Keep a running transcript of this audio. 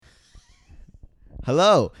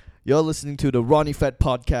Hello, you're listening to the Ronnie Fed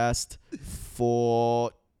podcast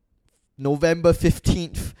for November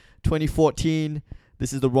 15th, 2014.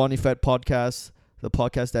 This is the Ronnie Fed podcast, the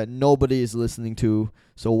podcast that nobody is listening to.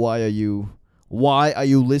 So why are you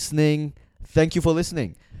listening? Thank you for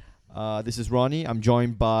listening. This is Ronnie. I'm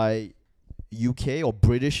joined by UK or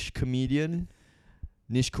British comedian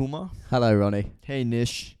Nish Kumar. Hello, Ronnie. Hey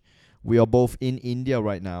Nish. We are both in India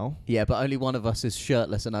right now. Yeah, but only one of us is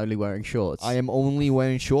shirtless and only wearing shorts. I am only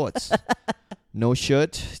wearing shorts. No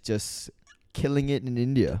shirt, just killing it in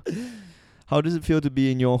India. How does it feel to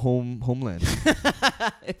be in your homeland?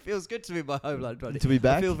 It feels good to be in my homeland, Ronnie. To be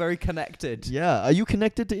back? I feel very connected. Yeah. Are you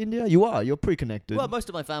connected to India? You are. You're pretty connected. Well, most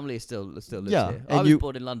of my family still lives Yeah, here. and I was you-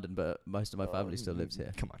 born in London, but most of my family still lives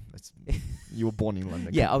here. Come on. You were born in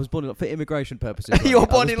London. Yeah, I was born for immigration purposes. You were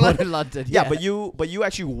Ronnie. born I was in London. Yeah, but you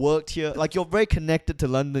actually worked here. Like, you're very connected to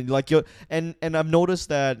London. Like, and I've noticed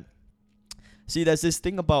that. See, there's this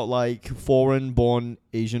thing about like foreign-born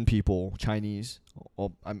Asian people, Chinese,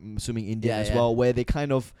 or I'm assuming Indian as well, where they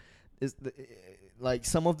kind of like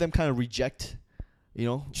some of them kind of reject,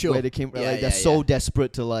 Sure. where they came. Yeah, like they're yeah, so yeah.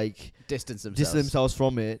 desperate to like distance distance themselves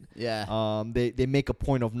from it. Yeah. They make a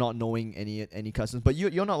point of not knowing any customs, but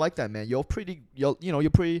you're not like that, man. You're pretty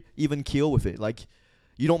even keel with it. Like,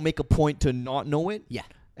 you don't make a point to not know it. Yeah.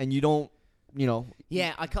 And you don't,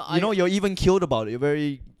 Yeah, I can't. you're even keeled about it. You're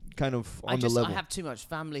very kind of on the level. I have too much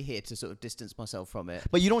family here to sort of distance myself from it.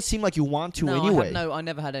 But you don't seem like you want to No, anyway. I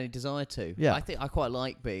never had any desire to. Yeah. I think I quite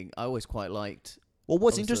like being. I always quite liked. Well,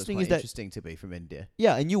 what's also interesting it's is quite that interesting to be from India.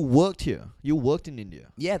 yeah, and you worked here. You worked in India.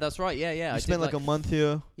 Yeah, that's right. Yeah. You I spent did, like a month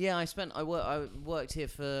here. Yeah, I worked here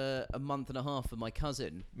for a month and a half with my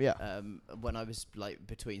cousin. Yeah. When I was like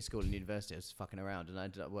between school and university, I was fucking around, and I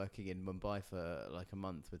ended up working in Mumbai for like a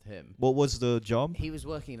month with him. What was the job? He was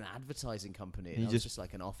working in an advertising company, and I was just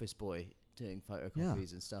like an office boy doing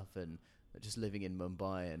photocopies and stuff, and just living in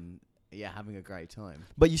Mumbai and having a great time.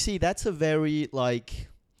 But you see, that's a very like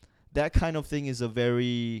that kind of thing is a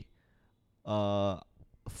very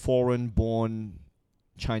foreign-born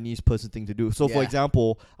Chinese person thing to do. So, for Yeah.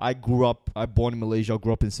 example, I born in Malaysia,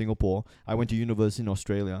 grew up in Singapore. I went to university in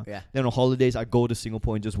Australia. Yeah. Then on holidays, I go to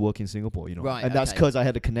Singapore and just work in Singapore, Right, And that's okay. because I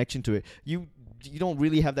had a connection to it. You don't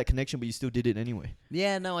really have that connection, but you still did it anyway.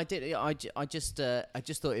 Yeah, no, I did. I just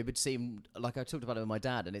thought it would seem like I talked about it with my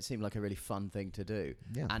dad, and it seemed like a really fun thing to do.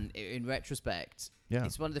 Yeah. And in retrospect, Yeah.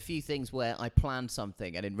 it's one of the few things where I planned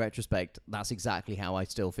something, and in retrospect, that's exactly how I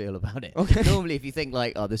still feel about it. Okay. Normally, if you think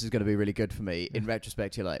like, oh, this is going to be really good for me, in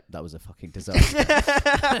retrospect, you're like, that was a fucking disaster.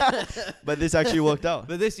 But this actually worked out.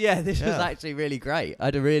 But this was actually really great. I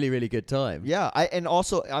had a really, really good time. Yeah,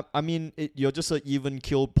 I mean, you're just an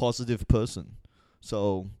even-keeled positive person.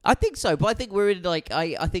 So I think so, but I think we're in like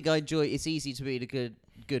I think I enjoy. It's easy to be in a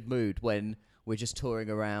good mood when we're just touring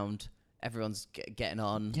around. Everyone's getting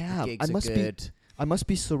on. Yeah, the gigs are good. I must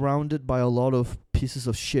be surrounded by a lot of pieces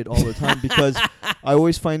of shit all the time because I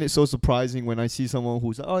always find it so surprising when I see someone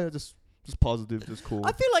who's like, oh yeah, just positive, just cool.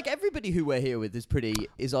 I feel like everybody who we're here with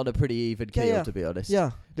is on a pretty even keel, yeah. to be honest.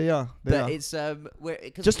 Yeah, they are. But it's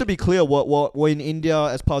Just to be clear, we're in India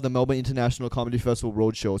as part of the Melbourne International Comedy Festival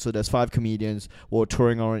Roadshow. So there's 5 comedians. We're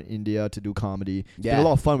touring around India to do comedy. It's been a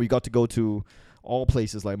lot of fun. We got to go to all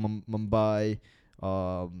places like Mumbai,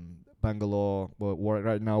 Bangalore.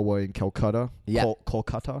 Right now we're in Calcutta. Yeah.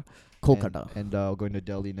 Kolkata. Kolkata. And going to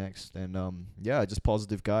Delhi next. And just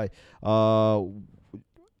positive guy.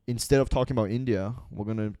 Instead of talking about India, we're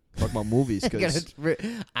gonna talk about movies. Cause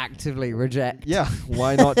Actively reject. yeah,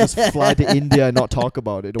 why not just fly to India and not talk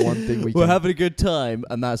about it? The one thing We're having a good time,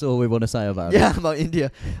 and that's all we want to say about it. Yeah, about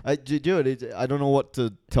India. I don't know what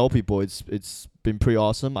to tell people. It's been pretty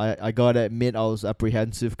awesome. I gotta admit, I was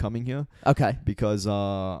apprehensive coming here Okay. because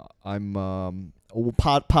I'm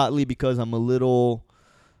partly because I'm a little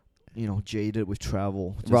jaded with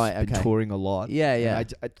travel. Just Right, been okay. touring a lot. Yeah,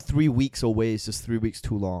 And yeah. 3 weeks away is just 3 weeks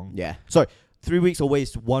too long. Yeah. 3 weeks away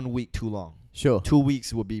is 1 week too long. Sure. 2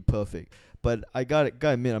 weeks would be perfect. But I gotta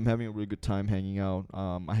admit, I'm having a really good time hanging out.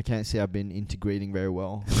 I can't say I've been integrating very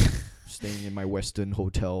well. Staying in my Western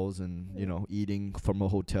hotels and, eating from a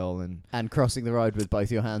hotel and crossing the road with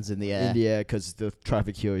both your hands in the air. in the air because the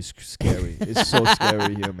traffic here is scary. It's so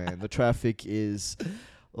scary here, man. The traffic is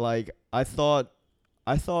like, I thought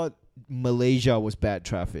Malaysia was bad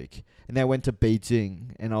traffic. And then I went to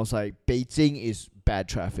Beijing and I was like, Beijing is bad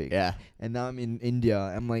traffic. Yeah. And now I'm in India.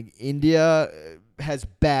 I'm like, India has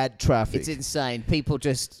bad traffic. It's insane. People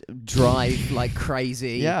just drive like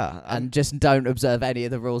crazy. Yeah. And just don't observe any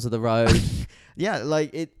of the rules of the road. Yeah,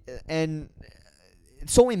 like it, and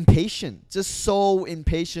so impatient, just so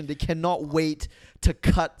impatient. They cannot wait to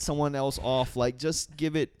cut someone else off. Like, just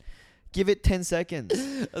give it 10 seconds.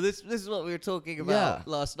 This is what we were talking about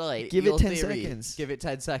last night. Give it 10 seconds. Give it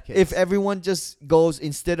 10 seconds. If everyone just goes,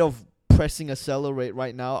 instead of pressing accelerate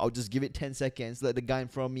right now, I'll just give it 10 seconds. Let the guy in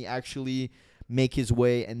front of me actually make his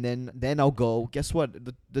way, and then I'll go. Guess what?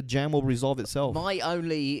 The jam will resolve itself. My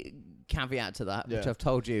only caveat to that, which I've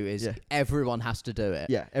told you, is everyone has to do it.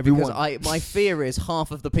 Yeah, everyone. Because my fear is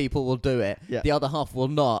half of the people will do it, the other half will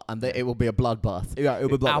not, and it will be a bloodbath. Yeah, it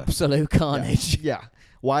will be bloodbath. Absolute carnage. Yeah.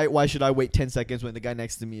 Why should I wait 10 seconds when the guy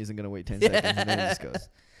next to me isn't gonna wait 10 seconds, and then it just goes.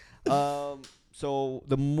 So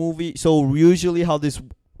the movie. So usually how this.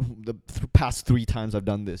 Past 3 times I've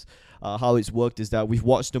done this, how it's worked is that I've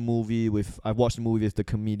watched the movie with the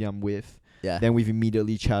comedian I'm with. Yeah. Then we've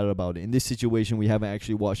immediately chatted about it. In this situation, we haven't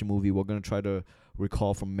actually watched a movie. We're gonna try to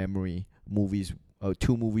recall from memory movies.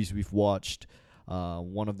 2 movies we've watched.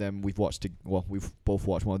 One of them we've watched. We've both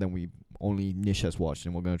watched. One of them only Nish has watched,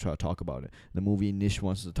 and we're gonna try to talk about it. The movie Nish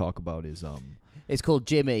wants to talk about is It's called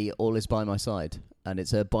Jimmy, All Is By My Side, and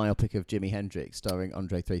it's a biopic of Jimi Hendrix starring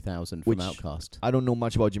Andre 3000 from Outkast. I don't know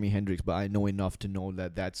much about Jimi Hendrix, but I know enough to know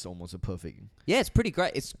that that's almost a perfect. Yeah, it's pretty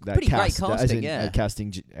great. It's pretty great casting.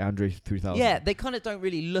 Casting Andre 3000. Yeah, they kind of don't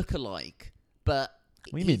really look alike, but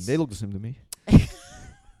what do you mean? They look the same to me.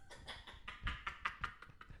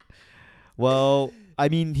 Well, I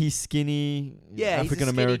mean, he's skinny. Yeah, African he's a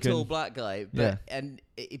skinny, American, tall black guy. But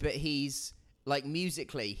he's. Like,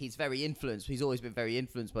 musically, he's very influenced. He's always been very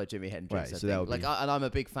influenced by Jimi Hendrix. Right, so that would be... and I'm a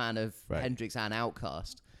big fan of Hendrix and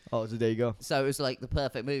Outkast. Oh, so there you go. So it was like the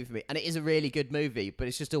perfect movie for me. And it is a really good movie, but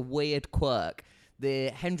it's just a weird quirk. The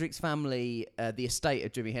Hendrix family, the estate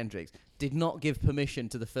of Jimi Hendrix, did not give permission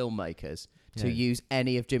to the filmmakers to use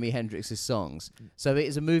any of Jimi Hendrix's songs. So it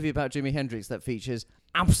is a movie about Jimi Hendrix that features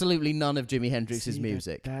absolutely none of Jimi Hendrix's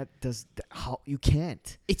music. How you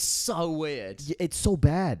can't. It's so weird. It's so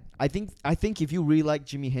bad. I think if you really like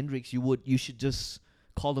Jimi Hendrix, you should just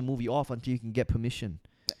call the movie off until you can get permission.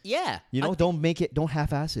 Yeah. Don't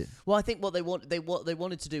half-ass it. Well, I think what they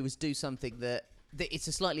wanted to do was do something that it's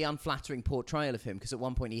a slightly unflattering portrayal of him, because at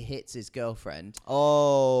one point he hits his girlfriend.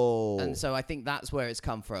 Oh. And so I think that's where it's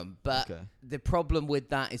come from. But the problem with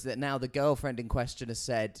that is that now the girlfriend in question has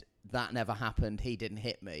said, that never happened, he didn't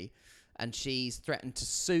hit me. And she's threatened to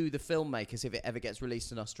sue the filmmakers if it ever gets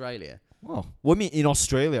released in Australia. Oh, what do you mean in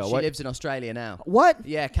Australia? She lives in Australia now. What?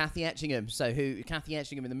 Yeah, Kathy Etchingham. Kathy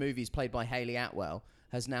Etchingham in the movie is played by Hayley Atwell,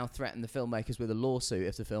 has now threatened the filmmakers with a lawsuit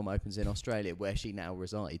if the film opens in Australia, where she now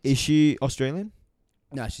resides. Is she Australian?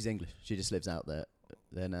 No, she's English. She just lives out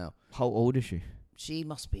there now. How old is she? She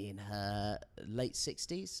must be in her late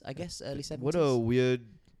 60s, I guess, early 70s. What a weird...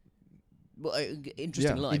 Well,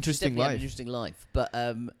 interesting life. Interesting life. An interesting life. But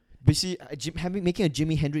see, making a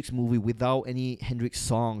Jimi Hendrix movie without any Hendrix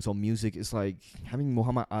songs or music is like having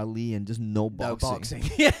Muhammad Ali and just no boxing.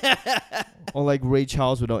 Or like Ray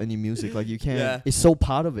Charles without any music. Like, you can't. Yeah. It's so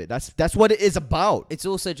part of it. That's what it is about. It's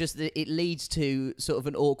also just that it leads to sort of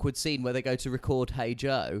an awkward scene where they go to record Hey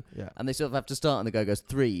Joe, and they sort of have to start, and the guy goes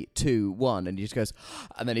 3, 2, 1, and he just goes,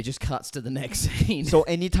 and then he just cuts to the next scene. So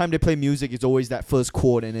anytime they play music, it's always that first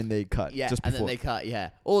chord, and then they cut. Yeah, just and then they cut. Yeah,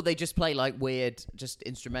 or they just play like weird, just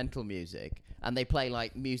instrumental music. And they play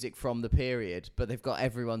like music from the period, but they've got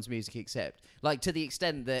everyone's music except, like, to the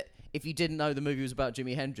extent that if you didn't know the movie was about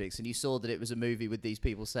Jimi Hendrix and you saw that it was a movie with these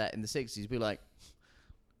people set in the 60s, you'd be like,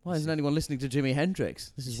 why isn't anyone listening to Jimi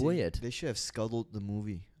Hendrix? This is weird. They should have scuttled the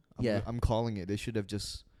movie. Yeah. I'm calling it. They should have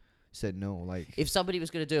just said no. Like, if somebody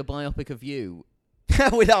was going to do a biopic of you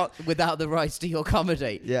without the rights to your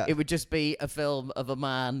comedy, yeah, it would just be a film of a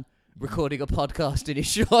man recording a podcast in his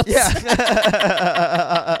shorts. Yeah.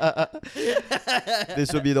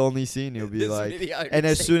 This would be the only scene. You'll be like, and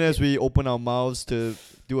as soon as we open our mouths to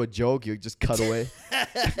do a joke, you just cut away.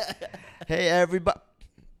 Hey, everybody.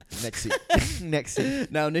 Next scene. Next scene.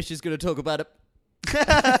 Now Nish is going to talk about it.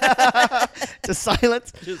 Just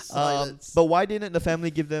silence. Just silence. But why didn't the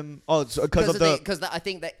family give them? Oh, because I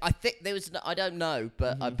think there was. I don't know,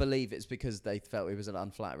 but I believe it's because they felt it was an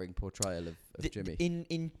unflattering portrayal of Jimmy.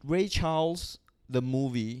 In Ray Charles, the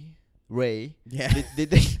movie Ray. Yeah.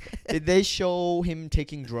 Did they show him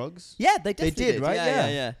taking drugs? Yeah, they definitely did,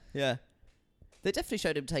 right? Yeah. They definitely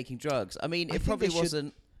showed him taking drugs. I mean, it probably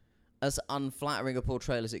wasn't as unflattering a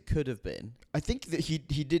portrayal as it could have been. I think that he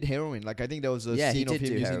did heroin. Like, I think there was a scene of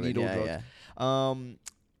him using needle drugs. Yeah.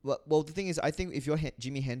 Well, the thing is, I think if you're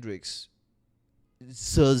Jimi Hendrix's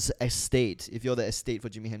estate, if you're the estate for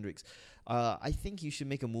Jimi Hendrix, I think you should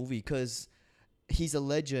make a movie because he's a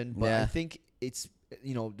legend. But I think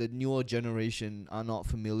the newer generation are not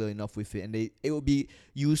familiar enough with it, and it would be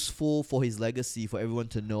useful for his legacy for everyone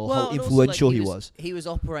to know how and also, influential like, he was. He was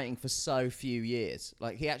operating for so few years.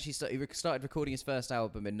 Like, he actually started recording his first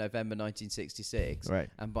album in November 1966, Right.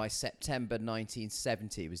 and by September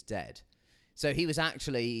 1970 he was dead. So he was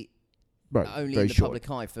actually Right. only Very in the short. public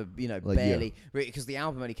eye for Like, barely, because the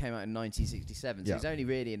album only came out in 1967, so Yeah. he's only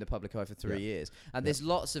really in the public eye for 3 Yeah. years. And Yeah. there's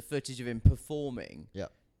lots of footage of him performing. Yeah.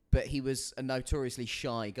 But he was a notoriously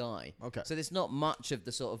shy guy. Okay. So there's not much of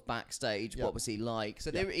the sort of backstage. Yeah. What was he like?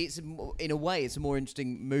 So Yeah. in a way, it's a more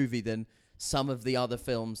interesting movie than some of the other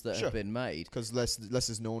films that Sure. have been made. Because less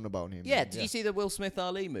is known about him. Yeah. Did you see the Will Smith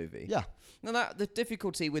Ali movie? Yeah. Now the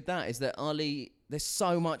difficulty with that is that Ali, there's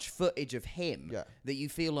so much footage of him Yeah. that you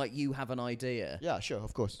feel like you have an idea Yeah. Sure.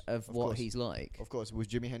 Of course. of what course. he's like. Of course, with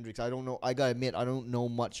Jimi Hendrix, I don't know. I gotta admit, I don't know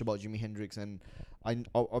much about Jimi Hendrix, and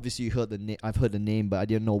obviously you heard the name. I've heard the name, but I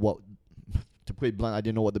didn't know what. To put it blunt, I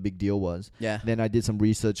didn't know what the big deal was. Yeah. Then I did some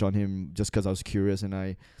research on him just because I was curious, and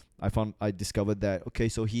I discovered that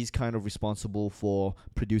so he's kind of responsible for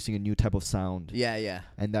producing a new type of sound, Yeah. Yeah.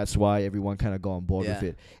 and that's why everyone kind of got on board with Yeah.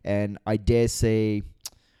 it. And I dare say,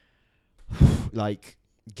 like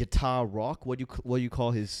guitar rock. What do you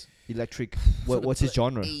call his electric? What's his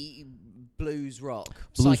genre? Blues rock.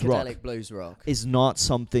 Blues rock. Psychedelic blues rock. Is not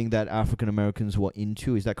something that African Americans were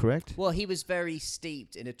into. Is that correct? Well, he was very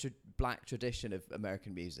steeped in a black tradition of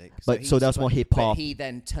American music. But so that's more hip But hop. he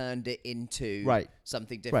then turned it into Right.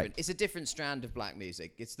 something different. Right. It's a different strand of black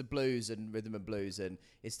music. It's the blues and rhythm and blues, and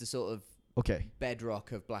it's the sort of Okay.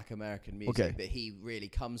 bedrock of black American music Okay. that he really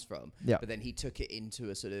comes from. Yeah. But then he took it into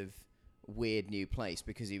a sort of weird new place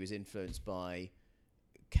because he was influenced by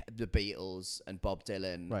the Beatles and Bob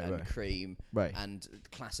Dylan Right, and right. Cream Right. and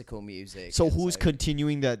classical music. So and who's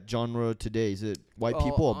continuing that genre today? Is it white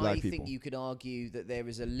people or black I people? think you could argue that there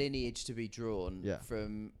is a lineage to be drawn Yeah.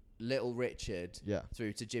 from Little Richard Yeah.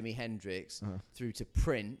 through to Jimi Hendrix, Uh-huh. through to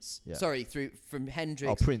Prince. Yeah. Sorry, from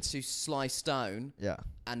Hendrix Prince. to Sly Stone Yeah.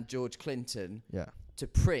 and George Clinton Yeah. to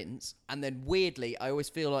Prince, and then weirdly, I always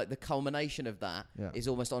feel like the culmination of that is Yeah.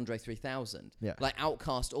 almost Andre 3000. Yeah. Like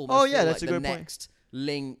Outkast almost. Oh, yeah, feel that's like a the good point. next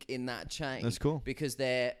link in that chain. That's cool. Because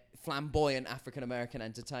they're flamboyant African American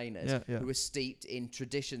entertainers Yeah, yeah. who are steeped in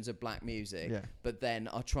traditions of black music, Yeah. but then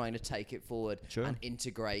are trying to take it forward Sure. and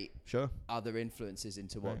integrate Sure. other influences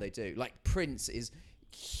into what Right. they do. Like Prince is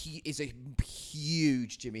a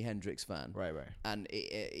huge Jimi Hendrix fan. Right. Right. And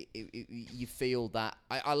you feel that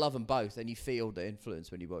I love them both, and you feel the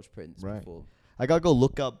influence when you watch Prince. Right. Before. I gotta go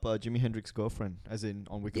look up Jimi Hendrix's girlfriend, as in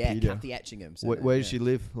on Yeah, Wikipedia. Kathy Etchingham. said Where does yeah. she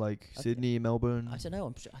live? Like I Sydney, Melbourne? I don't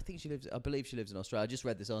know. I think she lives. I believe she lives in Australia. I just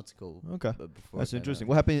read this article. Okay, Before that's it came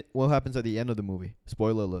interesting. out. What happens at the end of the movie?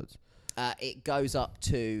 Spoiler alerts. It goes up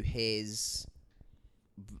to his,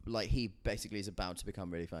 like he basically is about to become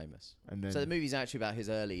really famous. And then So the movie's actually about his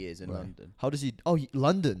early years in Right. London. how does he? Oh,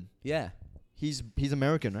 London. Yeah, He's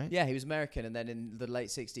American, right? yeah, he was American, and then in the late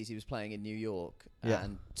 '60s he was playing in New York, Yeah.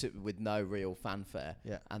 and with no real fanfare.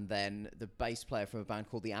 Yeah. And then the bass player from a band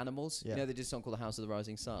called the Animals. Yeah. You know, they did a song called The House of the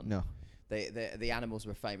Rising Sun. No. The Animals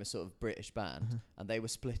were a famous sort of British band, Uh-huh. and they were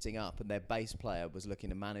splitting up, and their bass player was looking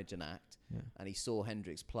to manage an act, Yeah. and he saw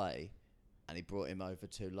Hendrix play, and he brought him over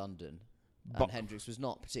to London. But- And Hendrix was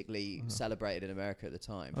not particularly celebrated in America at the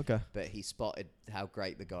time, Okay. but he spotted how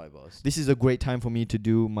great the guy was. This is a great time for me to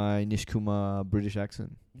do my Nish Kumar British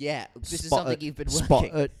accent. Yeah, this is something you've been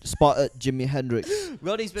working. Spotted Jimi Hendrix.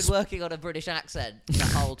 Ronnie's been working on a British accent the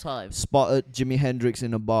whole time. Spotted Jimi Hendrix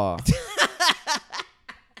in a bar.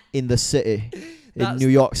 In the city. In That's- New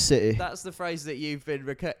York City. That's the phrase that you've been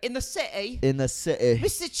in the city. In the city.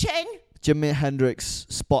 Mr. Cheng, Jimi Hendrix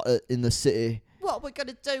spotted in the city. what are we going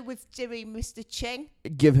to do with Jimmy, Mr. Cheng?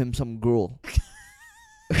 Give him some gruel.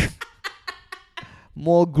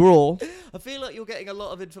 More gruel. I feel like you're getting a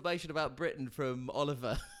lot of information about Britain from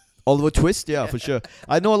Oliver. Oliver Twist, yeah, for sure.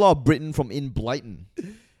 I know a lot of Britain from in Brighton.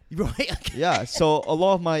 Right, okay. Yeah, so a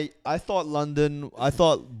lot of I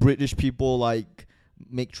thought British people like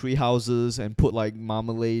make tree houses and put like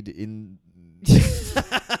marmalade in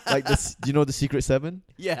like this. Do you know the Secret Seven?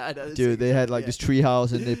 Yeah, I know. Dude, they had like this tree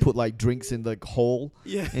house and they put like drinks in the hole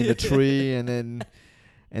in the tree, and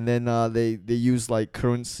then they used like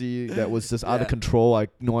currency that was just out of Yeah. control. I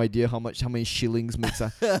no idea how many shillings makes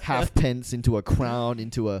a half pence into a crown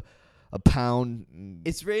into a pound.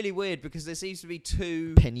 It's really weird because there seems to be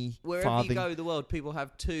two. Penny Wherever farthing. you go in the world, people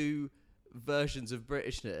have two versions of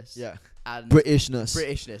Britishness. Yeah, And Britishness.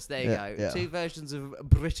 Britishness, there you Yeah, go. yeah. Two versions of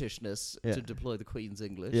Britishness Yeah. to deploy the Queen's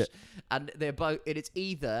English. Yeah. And they're both, and it's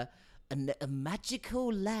either a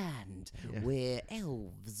magical land Yeah. where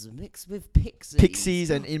elves mix with pixies. Pixies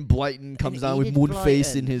and in Blyton comes down with Enid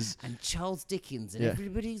Moonface in Blyton his. and Charles Dickens and Yeah.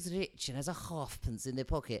 everybody's rich and has a halfpence in their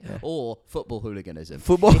pocket. Yeah. Or football hooliganism.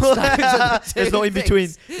 Football. It's those are the two There's no in between.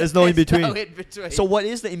 things. There's no in between. No in between. So what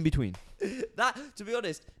is the in between? That, to be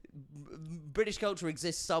honest, British culture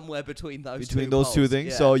exists somewhere between those Between two those two poles.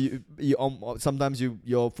 things. Yeah. So you sometimes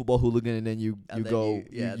you're a football hooligan and then you And then go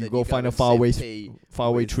yeah, you then go find a and faraway sip tea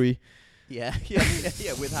faraway with- tree. Yeah,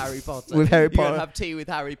 with Harry Potter. With Harry You go and Potter. have tea with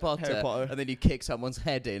Harry Potter, Harry Potter. and then you kick someone's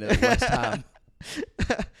head in at West Ham.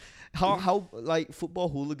 How like football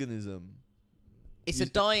hooliganism? It's You- a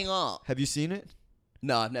dying art. Have you seen it?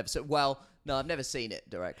 No, I've never. No, I've never seen it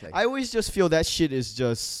directly. I always just feel that shit is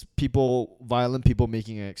just violent people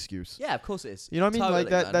making an excuse. Yeah, of course it is. You know what I mean? Totally, Like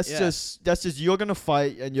that. man. That's Yeah. just you're gonna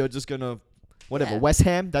fight and you're just gonna whatever. Yeah. West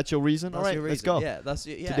Ham. That's your reason. That's All right, your let's reason. go. Yeah, that's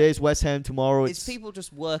yeah. Today's West Ham. Tomorrow It's people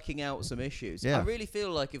just working out some issues. Yeah. I really feel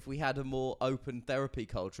like if we had a more open therapy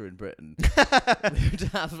culture in Britain, we would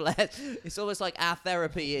have less. It's almost like our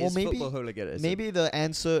therapy is Well, maybe- football hooliganism. Maybe the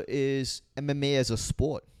answer is MMA as a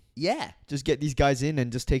sport. Yeah. Just get these guys in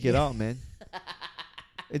and just take it out, man.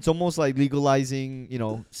 It's almost like legalizing,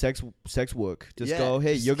 sex work. Just Yeah, go,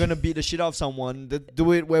 hey, just- you're gonna beat the shit out of someone.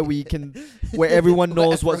 Do it where where everyone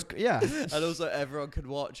knows Where and And also everyone can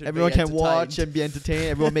watch. And everyone be can watch entertained. and be entertained.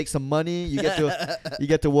 Everyone makes some money. You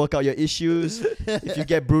get to work out your issues. If you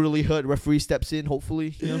get brutally hurt, referee steps in.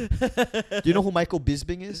 Hopefully, Do you know who Michael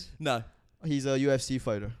Bisping is? No. He's a UFC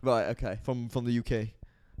fighter Right. Okay. from the UK.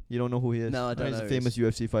 You don't know who he is? No, I don't He's know a who he famous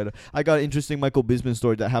UFC fighter. I got an interesting Michael Bisping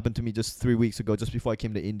story that happened to me just 3 weeks ago, just before I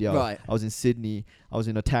came to India. Right. I was in Sydney. I was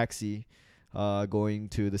in a taxi, going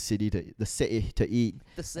to the city to eat,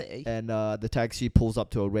 The city. and the taxi pulls up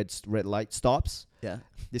to a red light, stops. Yeah.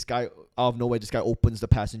 This guy out of nowhere, this guy opens the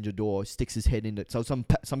passenger door, sticks his head in it. So some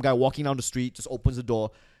guy walking down the street just opens the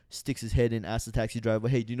door, sticks his head in, asks the taxi driver,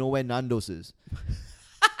 "Hey, do you know where Nando's is?"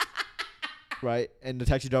 Right, and the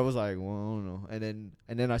taxi driver was like, "Well, I don't know."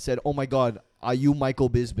 And then I said, "Oh my God, are you Michael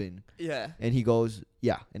Bisping?" Yeah. And he goes,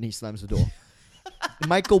 "Yeah," and he slams the door.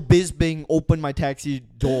 Michael Bisping opened my taxi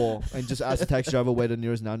door and just asked the taxi driver where the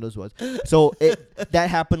nearest Nando's was. So that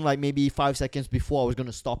happened like maybe 5 seconds before I was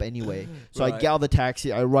gonna stop anyway. So I Right. get out of the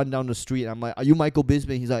taxi, I run down the street. I'm like, "Are you Michael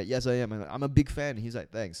Bisping?" He's like, "Yes, I am." I'm a big fan. He's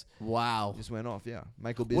like, "Thanks." Wow. Just went off. Yeah,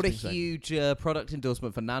 Michael Bisping. What a huge product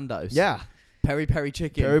endorsement for Nando's. Yeah, Peri Peri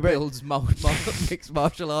Chicken Peri Peri- builds mixed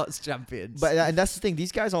martial arts champions. but and that's the thing.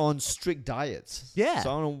 These guys are on strict diets. Yeah.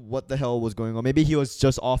 So I don't know what the hell was going on. Maybe he was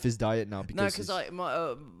just off his diet now because no,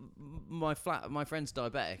 because my friend's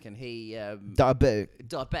diabetic and he diabetic.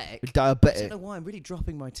 diabetic. I don't Diabetic. know why I'm really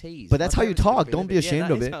dropping my T's. But that's My how you parents talk. got Don't be rid ashamed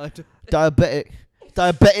that of is it. how I do- Diabetic.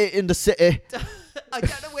 Diabetic in the city. I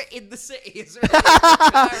don't know where in the city is. Really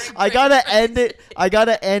inspiring. I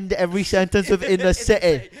gotta end every sentence with in the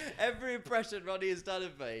city. Every impression Ronnie has done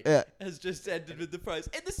of me Yeah. has just ended with the phrase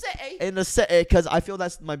in the city. In the city, because I feel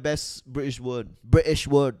that's my best British word. British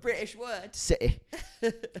word. British word. City.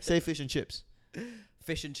 Say fish and chips.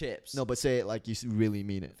 Fish and chips. No, but say it like you really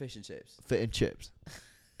mean it. Fish and chips. Fish and chips.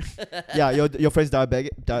 Yeah, your friend's diabetic.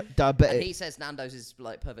 And Diabetic. he says Nando's is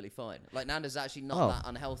like perfectly fine. Like Nando's is actually not Oh. that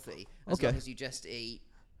unhealthy as Okay. long as you just eat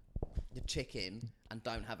the chicken and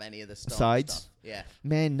don't have any of the Sides? stuff. Yeah.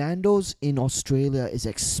 Man, Nando's in Australia is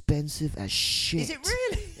expensive as shit. Is it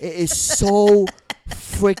really? It is so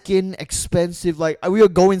freaking expensive. Like we were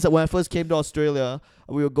going when I first came to Australia,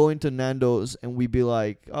 we were going to Nando's and we'd be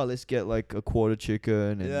like, "Oh, let's get like a quarter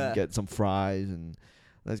chicken and Yeah. get some fries and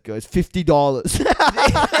let's go." It's $50.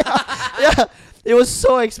 Yeah, it was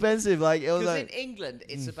so expensive. Like it was Because in like England,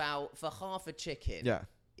 it's about for half a chicken. yeah.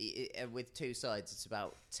 With two sides, it's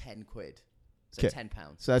about 10 quid. So 'Kay. £10.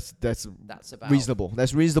 So that's That's about reasonable.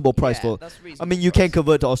 That's reasonable price Yeah, for. that's I reasonable mean, you price. can't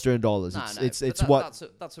convert to Australian dollars. No, It's no, it's but it's that- what.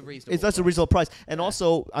 that's a reasonable. That's a price. reasonable price. And Yeah.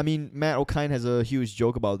 also, I mean, Matt O'Kine has a huge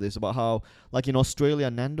joke about this, about how, like, in Australia,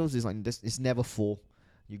 Nando's is like, it's never full.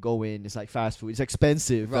 You go in, it's like fast food. It's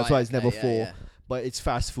expensive. That's Right, why it's okay, never yeah, full. yeah. But it's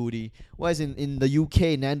fast foody. Whereas in the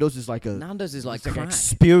UK, Nando's is like a Nando's is like it's like an crack.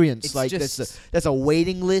 experience. It's like just- there's a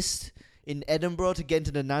waiting list in Edinburgh to get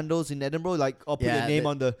into the Nando's in Edinburgh. Like, I'll put Yeah, your name the-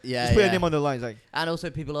 on the yeah, just put your yeah. name on the line. It's like And also,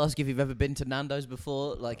 people ask if you've ever been to Nando's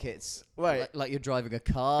before. Like it's Right. like you're driving a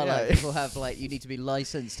car. Yeah. Like people have like you need to be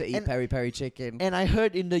licensed to eat And- peri peri chicken. And I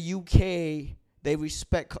heard in the UK they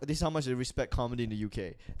respect. This is how much they respect comedy in the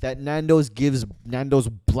UK. That Nando's gives Nando's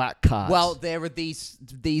black cards. Well, there are these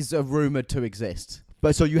are rumored to exist.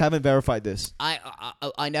 but so you haven't verified this.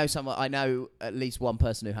 I know someone. I know at least one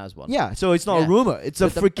person who has one. Yeah. So it's not Yeah. a rumor. It's a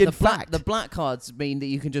But freaking black, fact. the black cards mean that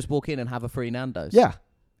you can just walk in and have a free Nando's. Yeah.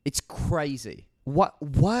 It's crazy. What?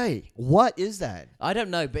 Why? What is that? I don't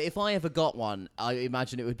know, but if I ever got one, I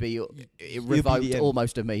imagine it would be be revoked the end.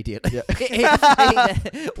 almost immediately. Yeah.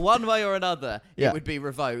 One way or another, Yeah. it would be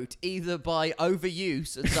revoked either by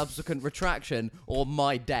overuse and subsequent retraction or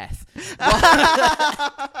my death.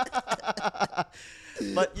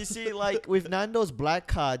 But you see, like with Nando's black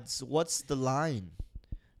cards, what's the line?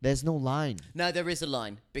 There's no line. No, there is a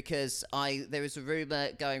line because there is a rumor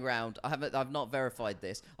going around. I've not verified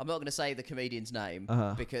this. I'm not going to say the comedian's name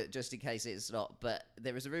because just in case it's not. But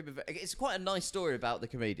there is a rumor. It's quite a nice story about the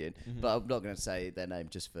comedian, but I'm not going to say their name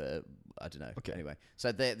just for I don't know. Okay. Anyway,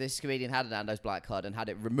 so this comedian had a Nando's black card and had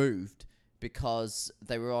it removed because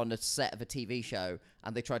they were on a set of a TV show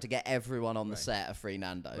and they tried to get everyone on the set a free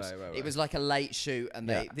Nando's. Right. It was like a late shoot, and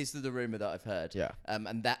this is the rumor that I've heard. Yeah.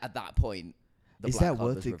 And that at that point. The Is black that card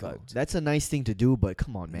worth was it though? revoked. That's a nice thing to do, but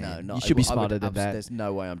come on, man. No, not. You should be I would smarter than that. There's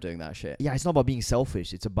no way I'm doing that shit. Yeah, it's not about being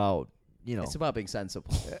selfish. It's about, It's about being sensible.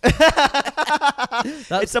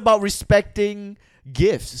 it's about respecting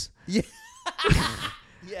gifts. Yeah.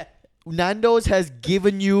 Yeah. Nando's has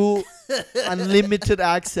given you unlimited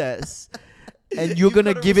access. And you're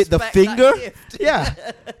gonna gotta give it the respect that finger? gift. Yeah.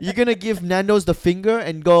 You're gonna give Nando's the finger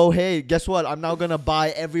and go, hey, guess what? I'm now gonna buy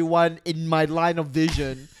everyone in my line of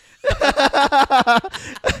vision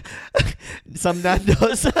some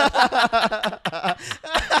Nando's.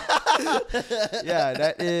 Yeah,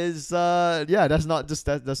 that is that's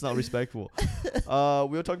not respectful.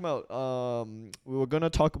 We were talking about we were gonna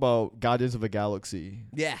talk about Guardians of the Galaxy.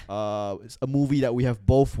 Yeah. It's a movie that we have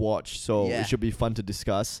both watched, so Yeah. it should be fun to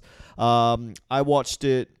discuss. I watched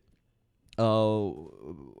it a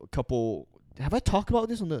couple. Have I talked about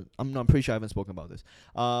this on the? I'm pretty sure I haven't spoken about this.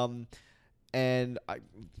 And I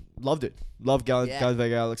loved it. Loved Guardians of the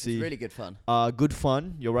Galaxy. It's really good fun. Good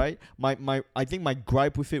fun. You're right. I think my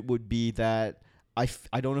gripe with it would be that I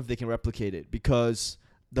don't know if they can replicate it because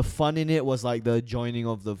the fun in it was like the joining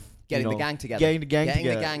of the Getting the gang together. Getting the gang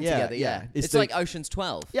together. Yeah. It's the, like Ocean's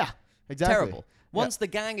 12. yeah, exactly. Terrible. Once the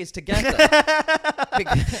gang is together, there's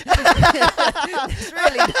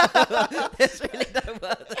really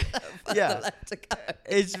nowhere left to go.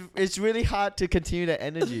 It's really hard to continue that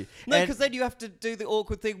energy. No, because then you have to do the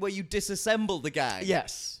awkward thing where you disassemble the gang.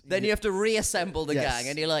 Yes. Then you have to reassemble the Yes. gang,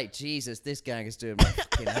 and you're like, Jesus, this gang is doing my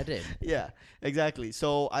fucking head in. Yeah, exactly.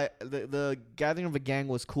 So the gathering of the gang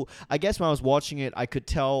was cool. I guess when I was watching it, I could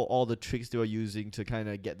tell all the tricks they were using to kind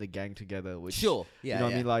of get the gang together. Which, Sure. Yeah. you know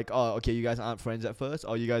what I mean? Like, oh, okay, you guys aren't friends at first,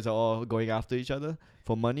 or you guys are all going after each other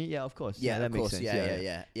for money. Yeah, of course. Yeah, that of makes course. sense.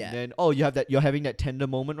 Yeah. And then, you're having that tender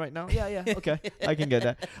moment right now. Yeah. Okay, I can get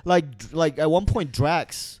that. Like at one point,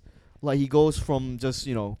 Drax, like he goes from just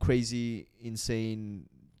crazy, insane,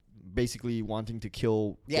 basically wanting to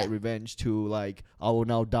kill, get revenge, to like I will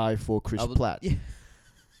now die for Chris Pratt. Yeah.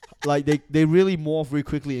 Like they really morph very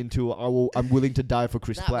quickly into I'm willing to die for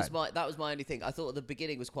Chris Pratt. That was my only thing. I thought the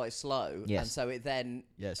beginning was quite slow, Yes. and so it then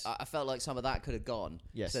Yes. I felt like some of that could have gone.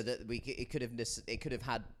 Yes. So that it could have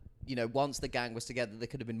had. Once the gang was together, there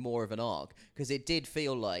could have been more of an arc because it did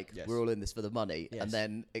feel like Yes. we're all in this for the money, Yes. and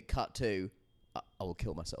then it cut to I will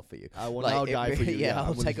kill myself for you. I will now die for you. Yeah, I'm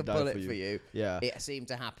I'll willing take to a die bullet for for you. Yeah. It seemed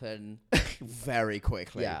to happen very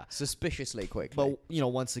quickly. Yeah. Suspiciously quickly. But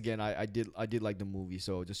once again, I did like the movie,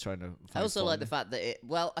 so just trying to. I also like the fact that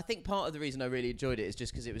I think part of the reason I really enjoyed it is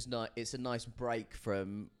just because it was it's a nice break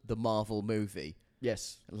from the Marvel movie.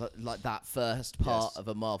 Yes. Like that first part Yes. of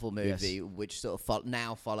a Marvel movie, Yes. which sort of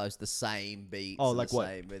now follows the same beats. Oh, and like the what?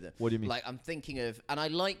 Same rhythm. What do you mean? Like I'm thinking of, and I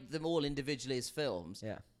liked them all individually as films.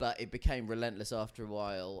 Yeah. But it became relentless after a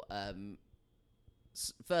while.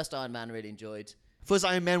 First Iron Man really enjoyed. First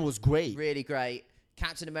Iron Man was great. Really great.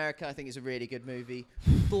 Captain America, I think, is a really good movie.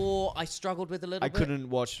 Thor, I struggled with a little I bit.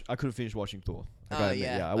 couldn't finish watching Thor. I Oh, gotta admit,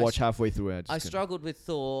 yeah. I watched halfway through it. I struggled with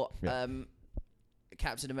Thor, Yeah.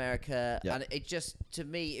 Captain America, Yeah. and it just, to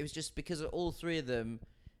me, it was just because of all three of them,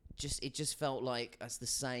 it just felt like it's the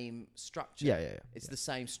same structure. Yeah. It's the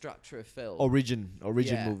same structure of film. Origin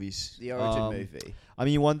Yeah. movies. The origin movie. I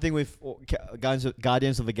mean, one thing with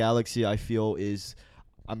Guardians of the Galaxy, I feel is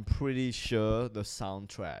I'm pretty sure the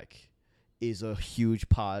soundtrack is a huge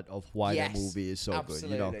part of why Yes, the movie is so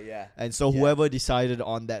absolutely, good. yeah. And so Yeah. whoever decided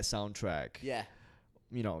on that soundtrack, Yeah.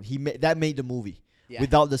 that made the movie. Yeah.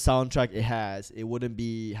 Without the soundtrack it wouldn't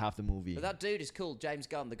be half the movie. But that dude is cool. James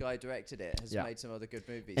Gunn, the guy who directed it, has Yeah. made some other good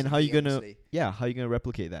movies. And how you he gonna obviously- how you gonna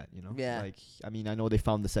replicate that? Yeah. Like I mean, I know they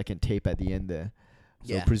found the second tape at the end there,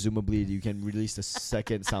 So Yeah. presumably you can release the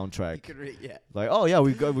second You soundtrack. could yeah. Like, oh yeah,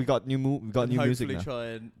 we got new And music hopefully now. try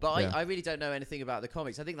and. But Yeah. I really don't know anything about the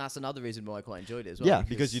comics. I think that's another reason why I quite enjoyed it as well. Yeah,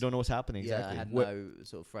 because you don't know what's happening Yeah, exactly. I had Wh- no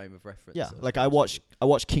sort of frame of reference. yeah, or like something. I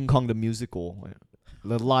watched King Kong the musical,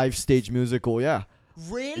 the live stage musical. Yeah,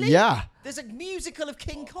 Really? yeah. There's a musical of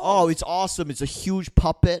King Kong. Oh, it's awesome. It's a huge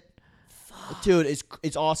puppet. Dude,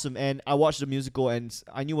 it's awesome. And I watched the musical and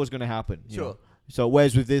I knew what was gonna happen. you know. Sure. So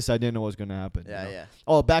whereas with this, I didn't know what was gonna happen. Yeah, you know. yeah,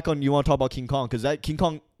 Oh, back on you want to talk about King Kong because that King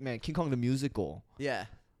Kong the musical yeah.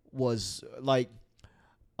 was like,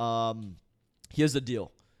 here's the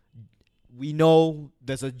deal. We know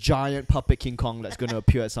there's a giant puppet King Kong that's gonna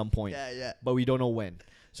appear at some point, Yeah, yeah. but we don't know when.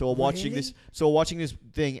 So we're watching this. Really? So we're watching this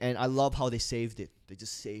thing, and I love how they saved it. They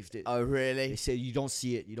just saved it. Oh, They really? say you don't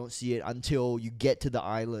see it. You don't see it until you get to the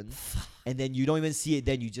island, and then you don't even see it.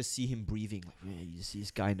 Then you just see him breathing. Like, yeah, you just see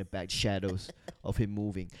this guy in the back, shadows of him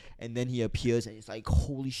moving, and then he appears, and it's like,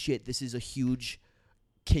 holy shit, this is a huge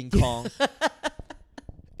King Kong.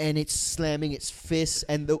 And it's slamming its fists,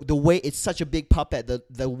 and the way it's such a big puppet,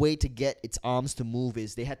 the way to get its arms to move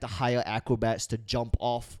is they had to hire acrobats to jump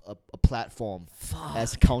off a platform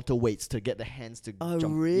as counterweights to get the hands to Oh,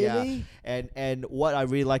 jump. really? Yeah. And what I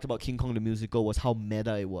really liked about King Kong the musical was how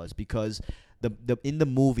meta it was, because the in the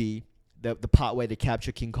movie the part where they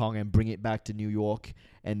capture King Kong and bring it back to New York,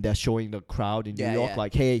 and they're showing the crowd in Yeah, New York yeah.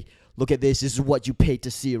 like, hey, look at this. This is what you paid to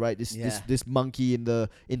see, right? Yeah. This monkey in the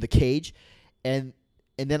cage, and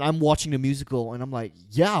then I'm watching the musical and I'm like,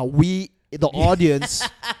 yeah, the audience.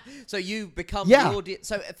 So you become Yeah. the audience.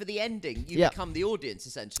 So for the ending, you Yeah. become the audience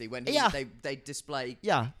essentially when Yeah. they display.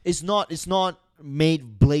 Yeah, it's not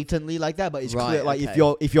made blatantly like that, but it's Right, clear. Like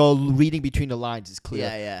okay. if you're reading between the lines, it's clear.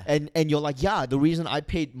 Yeah, yeah. And you're like, yeah, the reason I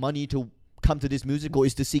paid money to come to this musical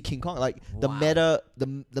is to see King Kong. Like the Wow. meta,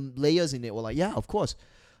 the layers in it were like, yeah, of course.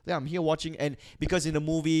 Yeah, I'm here watching, and because in the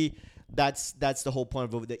movie, that's the whole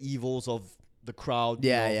point of the evils of the crowd.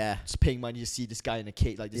 Yeah, you know, yeah. just paying money to see this guy in a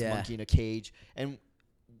cage, like this Yeah. monkey in a cage, and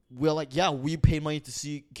we're like, yeah, we pay money to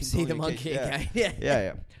see King See Kong the in a monkey cage. Yeah. again. Yeah.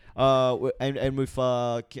 Yeah, yeah. And with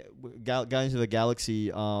Guardians of the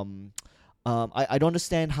Galaxy, I don't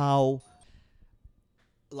understand how,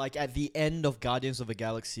 like at the end of Guardians of the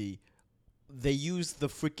Galaxy, they use the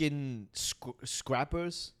freaking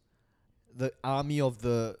scrappers, the army of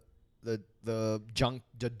the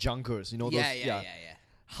junkers. You know, Yeah, those, yeah, yeah, yeah.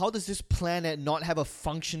 How does this planet not have a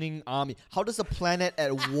functioning army? How does a planet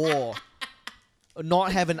at war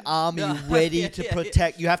not have an army ready Yeah, to yeah, yeah.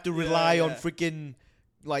 protect? You have to rely on yeah. freaking,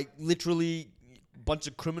 like, literally bunch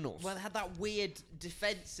of criminals. Well, they had that weird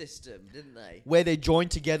defense system, didn't they? Where they join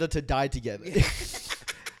together to die together.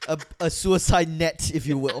 a suicide net, if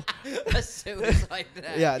you will. A suicide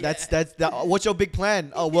net. Yeah, that's that. What's your big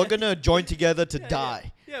plan? Oh, we're gonna join together to Yeah,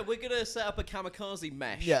 die. Yeah, we're gonna set up a kamikaze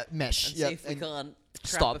mesh. Yeah, mesh. And Yeah, see if we and can't trap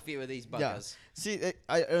stop. a few of these Yeah. buggers. See,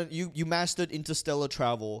 you mastered interstellar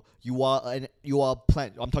travel. You are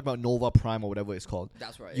planet. I'm talking about Nova Prime or whatever it's called.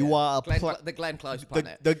 That's right. You yeah. are a the Glenn Close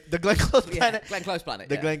planet. The Glenn Close Yeah, planet. Glenn Close planet.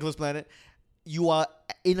 The yeah. Glenn Close planet. You are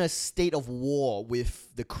in a state of war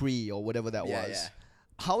with the Kree or whatever that Yeah, was. yeah.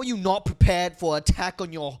 How are you not prepared for attack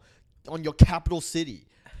on your capital city?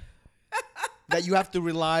 That you have to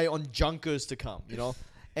rely on junkers to come, you know?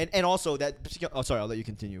 And also that. Oh, sorry, I'll let you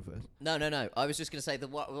continue first. No. I was just going to say the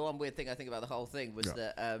one weird thing I think about the whole thing was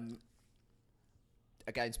that,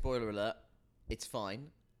 again, spoiler alert, it's fine.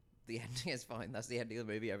 The ending is fine. That's the ending of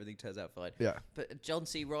the movie. Everything turns out fine. Yeah. But John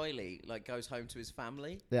C. Reilly goes home to his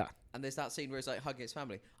family. Yeah. And there's that scene where he's hugging his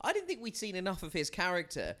family. I didn't think we'd seen enough of his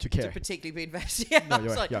character To care. particularly be invested. Yeah, No, I you're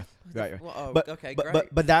was right. like, Yeah. Right. well, oh, But, okay, but,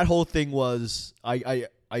 great. but that whole thing was I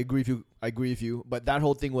agree with you. I agree with you. But that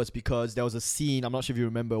whole thing was because there was a scene, I'm not sure if you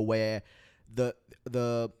remember, where the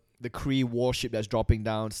Kree warship that's dropping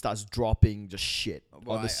down starts dropping just shit on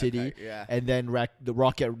the Right, city, okay, yeah. and then the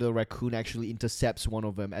raccoon actually intercepts one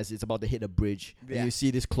of them as it's about to hit a bridge. Yeah. And you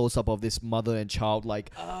see this close up of this mother and child,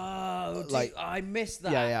 like Oh, like- I missed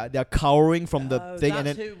that. yeah, they're cowering from the thing, and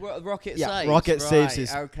That's then who Rocket yeah, saves. Rocket saves Right,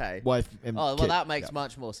 his okay. wife and Oh, well, kid. that makes Yeah.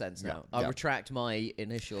 much more sense now. Yeah, I'll yeah. retract my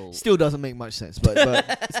initial. Still doesn't make much sense, but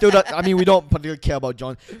still, I mean, we don't particularly care about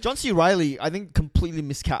John C. Reilly. I think completely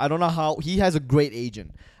miscast. I don't know how he has a great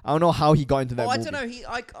agent. I don't know how he got into that. I movie. don't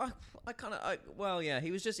know. I kind of. Well, yeah. He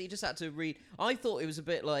just had to read. I thought it was a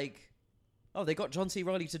bit like. Oh, they got John C.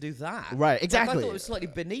 Reilly to do that. Right, Like, exactly. I thought it was slightly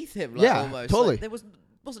beneath him. Like, Yeah, almost. totally. Like, there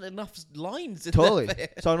wasn't enough lines. In Totally. there.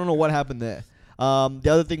 So I don't know what happened there. The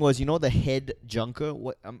other thing was, the head junker.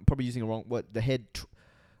 What I'm probably using the wrong. What the head.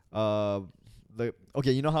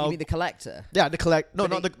 Okay, you know how. You mean the collector? Yeah, the collect. No,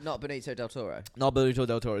 not Benito del Toro. not Benicio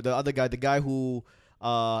del Toro. The other guy, the guy who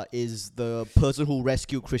is the person who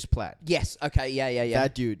rescued Chris Pratt. Yes. Okay. Yeah.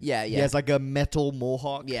 That dude. Yeah. He has like a metal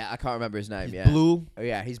mohawk. Yeah, I can't remember his name. He's Yeah. blue. Oh,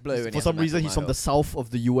 yeah, he's blue. And For some reason, he's from the south of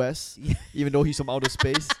the U.S. even though he's from outer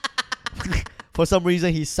space. For some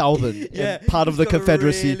reason, he's southern and part of the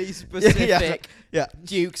Confederacy. Really specific Yeah.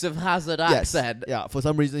 Dukes of Hazzard Yes. accent. Yeah. For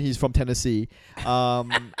some reason, he's from Tennessee.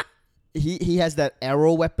 He has that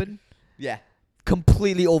arrow weapon. Yeah.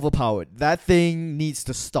 Completely overpowered. That thing needs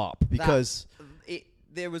to stop because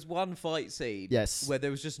There was one fight scene. Yes. Where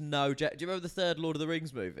there was just no. Do you remember the third Lord of the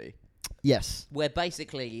Rings movie? yes, Where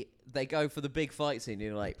basically they go for the big fight scene, and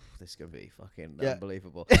you're like, this is gonna be fucking Yeah.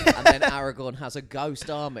 unbelievable. And then Aragorn has a ghost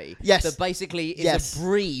army Yes. that basically is Yes. a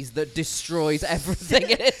breeze that destroys everything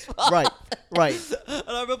in its path. right. And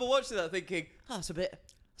I remember watching that thinking, oh, it's a bit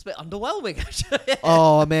underwhelming actually.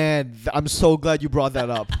 Oh man, I'm so glad you brought that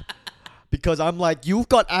up because I'm like, you've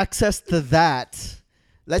got access to that.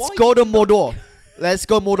 Let's Why go to did you not- Mordor. Let's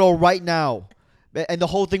go Mordor right now. And the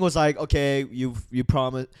whole thing was like, okay, you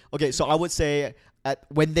promised. Okay, so I would say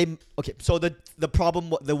so the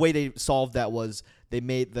problem, the way they solved that was they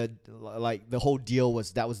made the whole deal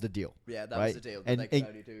was that was the deal. Yeah, that Right. was the deal. And- That they could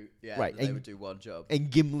and- only do. Yeah, right, that they and- would do one job.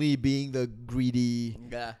 And Gimli being the greedy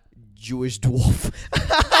Yeah. Jewish dwarf.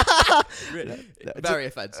 Really, It's very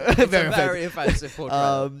offensive. It's very a very offensive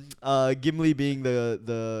portrayal. Gimli being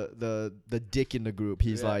the dick in the group.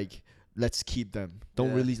 He's Yeah. like, let's keep them. Don't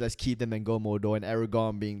Yeah. release. Let's keep them and go Mordor. And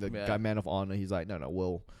Aragorn being the Yeah. guy man of honor. He's like, no,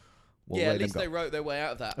 we'll yeah, let at them least go. they wrote their way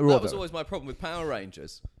out of that. Wrote That was their- always my problem with Power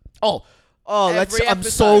Rangers. Oh, that's. Every I'm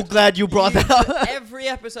so episode, glad you brought that up. Every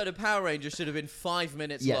episode of Power Rangers should have been 5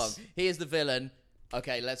 minutes Yes. long. Here's the villain.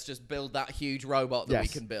 Okay, let's just build that huge robot that we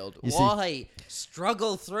Yes. can build. You see- Why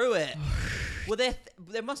struggle through it? Well,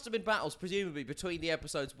 there must have been battles, presumably, between the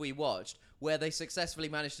episodes we watched where they successfully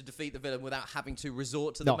managed to defeat the villain without having to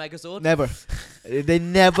resort to the Megazord. Never. They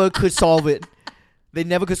never could solve it. They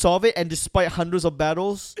never could solve it, and despite hundreds of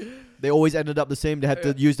battles, they always ended up the same. They had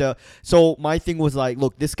to use their. So my thing was like,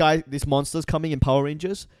 look, this monster's coming in Power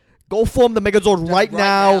Rangers. Go form the Megazord right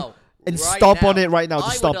now and Right stomp now. on it right now.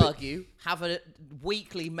 Just stop I would it. argue, have a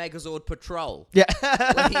weekly Megazord patrol. Yeah.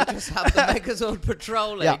 Where you just have the Megazord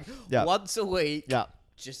patrolling Yeah. once a week. Yeah.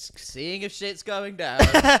 Just seeing if shit's going down.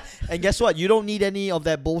 And guess what? You don't need any of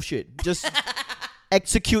that bullshit. Just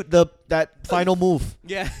execute that final move.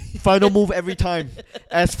 Yeah. Final move every time.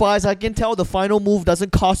 As far as I can tell, the final move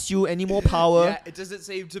doesn't cost you any more power. Yeah, it doesn't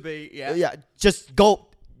seem to be. Yeah. Yeah, just go.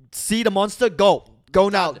 See the monster, go. Go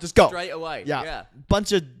now. Just go. Straight away. Yeah. Yeah.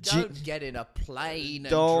 Bunch of Don't get in a plane and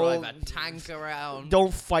Don't- drive a tank around.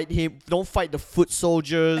 Don't fight him. Don't fight the foot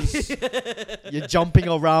soldiers. You're jumping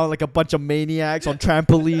around like a bunch of maniacs on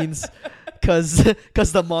trampolines, cause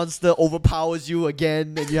the monster overpowers you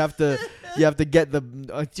again, and you have to get the.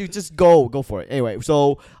 You just go for it. Anyway,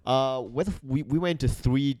 so we went into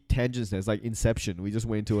 3 tangents. There. It's like Inception. We just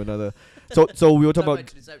went into another. So we were talking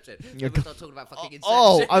about. Inception. Yeah. We're not talking about fucking Inception.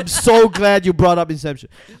 Oh, I'm so glad you brought up Inception.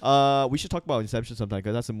 We should talk about Inception sometime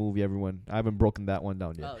because that's a movie. Everyone, I haven't broken that one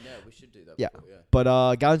down yet. Oh no, we should do that. Yeah. Before, yeah. But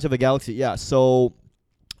Guardians of the Galaxy, yeah. So,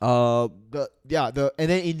 and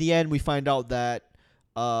then in the end we find out that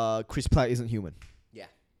Chris Pratt isn't human. Yeah.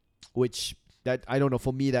 Which that I don't know.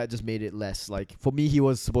 For me, that just made it less like. For me, he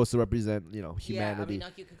was supposed to represent humanity. Yeah, I mean,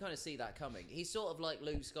 like you can kind of see that coming. He's sort of like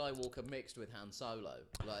Luke Skywalker mixed with Han Solo.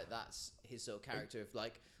 Like that's his sort of character of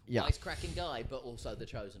like Yeah. wisecracking guy, but also the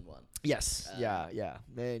chosen one. Yes. Um, Yeah.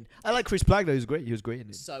 Man, I like Chris Pratt. Though. He was great. He was great in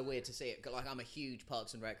it. So weird to see it. Like I'm a huge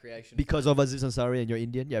Parks and Recreation Because fan. of Aziz Ansari and you're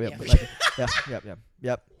Indian. Yeah. Yeah.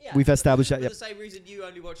 Yep. Yeah, We've established that. for Yep. the same reason you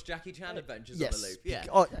only watch Jackie Chan Adventures Yes. on the loop. Yeah.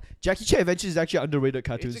 Oh, Jackie Chan Adventures is actually an underrated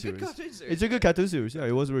cartoon It's a series. good cartoon series. It's a good cartoon series. Yeah,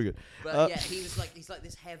 it was very good. But yeah, he's like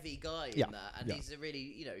this heavy guy Yeah, in that, and yeah. he's a really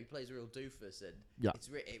he plays a real doofus, and Yeah.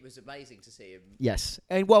 it was amazing to see him. Yes,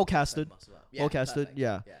 and well casted. muscle up. Yeah, Well casted. perfect.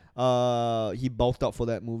 Yeah. He bulked up for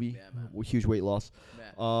that movie. Yeah, man. Huge weight loss.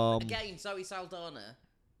 Yeah. Again, Zoe Saldana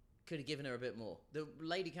could have given her a bit more. The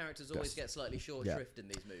lady characters always Yes. get slightly short Yeah. shrift in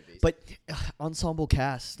these movies. But ensemble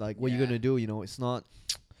cast, like, what are you Yeah. gonna do? It's not.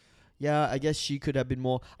 Yeah, I guess she could have been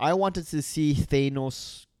more. I wanted to see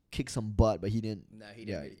Thanos kick some butt, but he didn't. no, he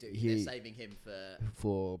yeah, didn't really do. he- They're saving him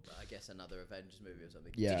For I guess, another Avengers movie or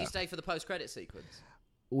something. Yeah. Did you stay for the post-credit sequence?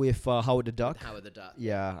 with Howard the Duck. With Howard the Duck.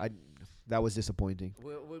 Yeah, that was disappointing.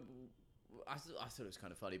 I thought it was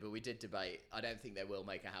kind of funny, but we did debate. I don't think they will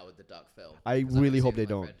make a Howard the Duck film. I 'Cause really was hope seeing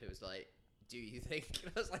they my don't. friend who was like, "Do you think?"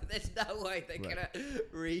 And I was like, "There's no way they're Right. gonna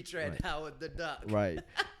retread Right. Howard the Duck." Right.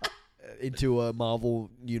 Into a Marvel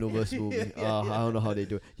Universe movie. Yeah. I don't know how they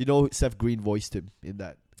do it. Seth Green voiced him in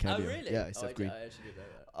that cameo. Oh really? Yeah, Oh, Seth Green. I actually didn't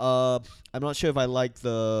know that. I'm not sure if I like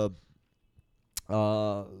the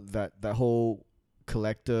that whole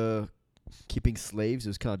collector keeping slaves. It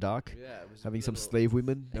was kind of dark. Yeah, it was Having some slave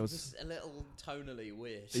women. It That was was a little tonally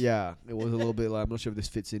weird. yeah. It was a little bit like I'm not sure if this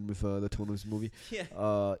fits in with the tone of this movie.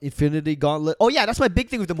 Yeah. Infinity Gauntlet. Oh yeah, that's my big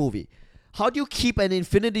thing with the movie. How do you keep an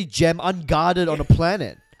infinity gem unguarded on a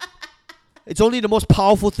planet? It's only the most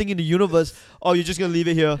powerful thing in the universe. Oh, you're just gonna leave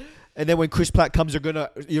it here, and then when Chris Pratt comes,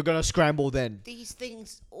 you're gonna scramble. Then These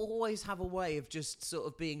things always have a way of just sort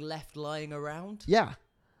of being left lying around. yeah,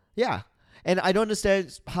 and I don't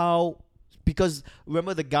understand how. Because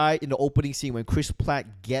remember the guy in the opening scene when Chris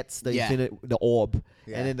Pratt gets the the orb,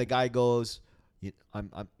 and then the guy goes,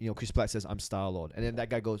 Chris Pratt says, "I'm Star-Lord," and then that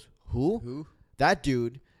guy goes, "Who? That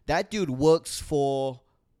dude works for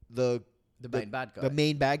the main bad guy. The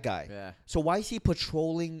main bad guy. Yeah. So why is he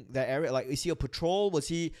patrolling that area? Like, is he a patrol? Was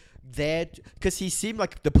he there? Because he seemed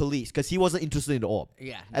like the police. Because he wasn't interested in the orb.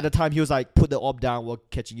 Yeah. At the time, he was like, "Put the orb down. We're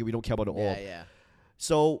catching you. We don't care about the orb." Yeah.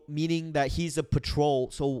 So meaning that he's a patrol.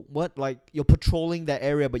 So what? Like, you're patrolling that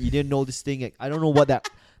area, but you didn't know this thing. I don't know what that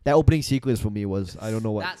opening sequence for me was. I don't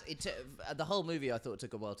know what. The whole movie I thought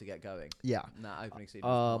took a while to get going. Yeah. And that opening scene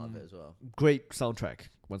was part of it as well. Great soundtrack.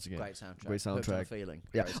 Once again. Great soundtrack. Great Hooked on a soundtrack. feeling.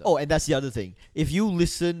 Yeah. Great Oh, and that's the other thing. If you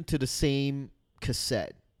listen to the same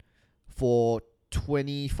cassette for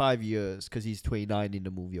 25 years, because he's 29 in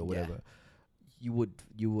the movie or whatever, you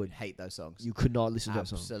would hate those songs. You could not listen to that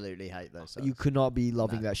song. Absolutely hate those songs. You could not be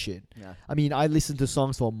loving that shit. Yeah. I mean, I listened to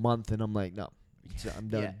songs for a month and I'm like, no, I'm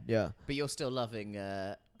done. Yeah. But you're still loving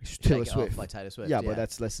Taylor Take It Off Swift. by Taylor Swift. Yeah, but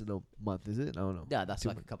that's less than a month, is it? I don't know. Yeah, that's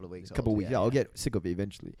like a couple of weeks. A couple of weeks. Yeah, I'll get sick of it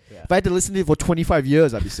eventually. Yeah. If I had to listen to it for 25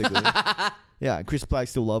 years, I'd be sick of it. Yeah, and Chris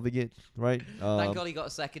Pratt's still loving it, right? Thank God he got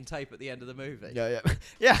a second tape at the end of the movie.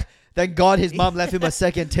 Yeah. Thank God his mom left him a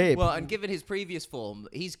second tape. Well, and given his previous form,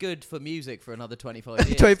 he's good for music for another 25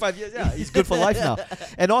 years. 25 years, yeah. He's good for life now.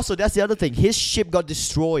 And also, that's the other thing. His ship got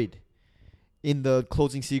destroyed in the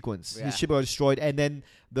closing sequence. Yeah. His ship got destroyed. And then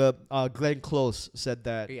the Glenn Close said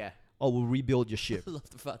that, Yeah. oh, we'll rebuild your ship. I love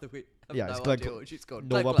the fact that we have Yeah, no it's Glenn idea Close. what she's called.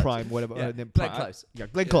 Nova Glenn Close. Prime, whatever. Yeah. Her name, Glenn Close. Yeah,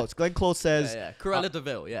 Glenn Close. Glenn Close says... Yeah. Cruella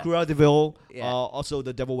DeVille, yeah. Cruella DeVille. Yeah. Also,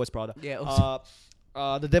 The Devil Wears Prada. Yeah, also.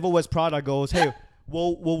 The Devil Wears Prada goes, hey,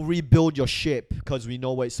 we'll rebuild your ship because we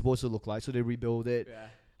know what it's supposed to look like. So they rebuild it. Yeah.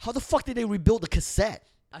 How the fuck did they rebuild the cassette?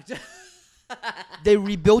 I just They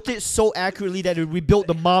rebuilt it so accurately that it rebuilt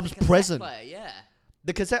the mom's present. Player, yeah.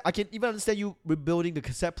 The cassette, I can even understand you rebuilding the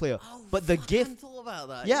cassette player, Oh, but the fuck, I gift, hadn't thought about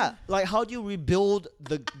that. yeah, like how do you rebuild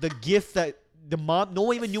the gift that the mom? No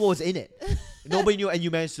one even knew what was in it. Nobody knew, and you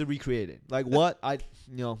managed to recreate it. Like what?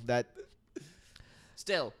 That.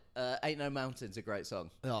 Still, Ain't No Mountain's a great song.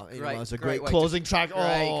 Oh, Great- it's a great great way closing track. great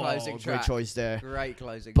Oh, closing great track. choice there, Great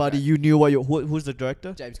closing. buddy. track. You knew what you. Who's the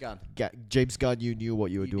director? James Gunn. James Gunn. You knew what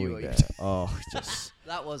you were You knew doing what you there. Oh, just.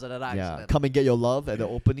 That wasn't an Yeah, accident. come and get your love at the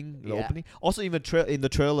opening. Yeah. Also, even in the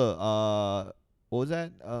trailer, what was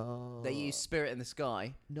that? They used Spirit in the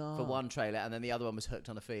Sky for one trailer, and then the other one was Hooked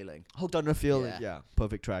on a Feeling. Hooked on a Feeling. Yeah. Yeah,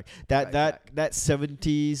 perfect track. Great track. That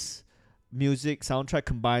 70s music soundtrack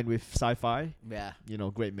combined with sci-fi. Yeah.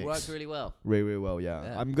 Great mix. Worked really well. Really well. Yeah.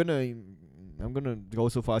 Yeah. I'm gonna go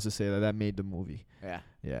so far as to say that made the movie. Yeah.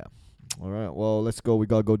 Yeah. All right. Well, let's go. We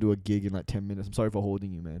gotta go do a gig in like 10 minutes. I'm sorry for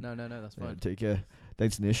holding you, man. No, that's Yeah, fine. take care.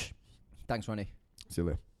 Thanks, Nish. Thanks, Ronnie. See you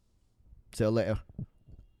later. See you later.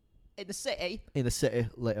 In the city. In the city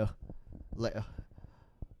later. Later.